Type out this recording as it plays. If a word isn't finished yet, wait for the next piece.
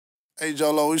Hey,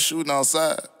 Jolo, we shooting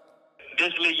outside.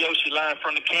 This Lit Yoshi live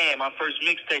from the can. My first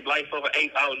mixtape, Life of an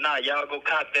Ape, out now. Y'all go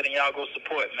cop that and y'all go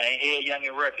support, man. Head Young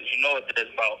and Records. You know what that's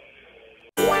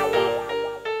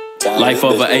about. Life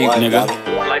of an ape, nigga.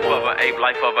 Life of an ape,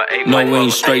 life of an ape. No, we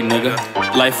ain't straight, nigga.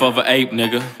 Life of an ape,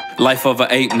 nigga. Life of an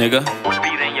ape, nigga.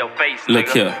 Beat in your face, nigga. Look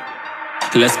here.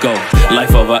 Let's go.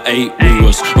 Life of an ape, we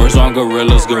was raised on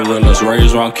gorillas,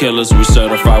 raised on killers. We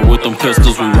certified with them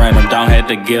pistols, we ran them down, had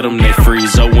to get them. They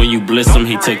freeze up when you bliss them.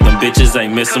 He took them bitches,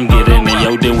 ain't miss them. Get in there,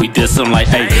 yo, then we diss them like,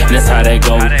 hey, that's how that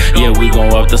go. Yeah, we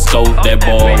gon' up the scope. That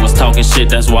boy was talking shit,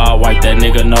 that's why I wipe that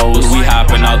nigga nose. We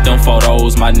hopping out them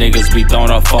photos, my niggas be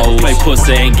throwing up foes. Play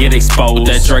pussy and get exposed,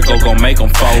 that Draco gon' make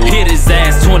them fold. Hit his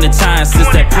ass 20 times since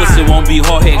that pussy won't be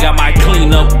hard head. Got my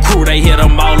clean up crew, they hit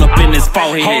him all up in his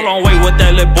forehead. Hold on, wait, what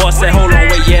that little boy said? Hold on,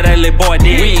 wait, yeah, that little boy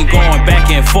did. We ain't going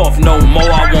back and forth no more,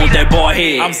 I want that boy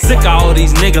head. I'm sick of all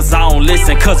these niggas, I don't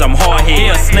listen cause I'm hard head.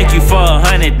 He'll snake you for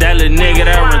 $100, that little nigga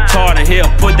that retarded.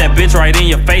 He'll put that bitch right in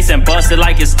your face and bust it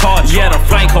like it's torture. Yeah, the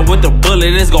flank her with the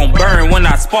bullet, it's gon' burn when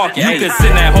I spark it. You can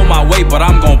send that hoe my way, but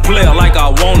I'm gon' play her like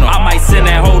I want her. I might send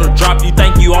that hoe to drop, you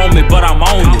think you own me, but I'm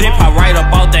on you. Dip her right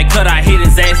up out that cut, I hit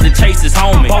his ass to chase his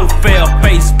homie. Both fell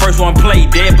face, first one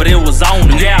played dead, but it was on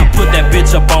him. Yeah, I put that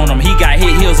bitch up on him, he got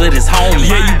hit heels with his homie.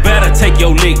 Yeah, you better take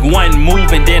your lick, one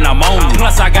move and then I'm on you.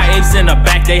 Plus I got apes in the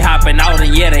back, they hopping out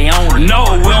and yeah, they own it. No,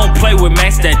 we don't play with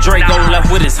Max, that Draco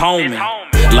left with his homie.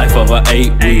 Life of an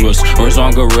ape, we was raised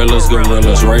on gorillas,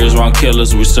 raised on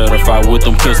killers. We certified with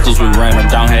them pistols, we ran them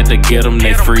down, had to get them.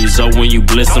 They freeze up when you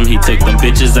bliss them. He took them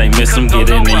bitches, ain't miss them. Get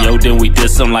in there, yo, then we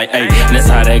diss them like, hey, that's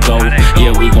how that go.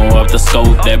 Yeah, we gon' up the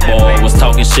scope. That boy was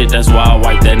talking shit, that's why I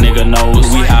wipe that nigga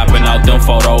nose. We hopping out them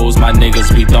photos, my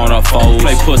niggas be throwing up foes.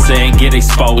 Play pussy and get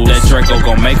exposed, that Draco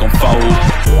gon' make them fold.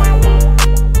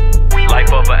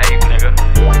 Life of an ape, nigga.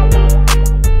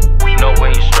 No, we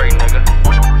ain't straight.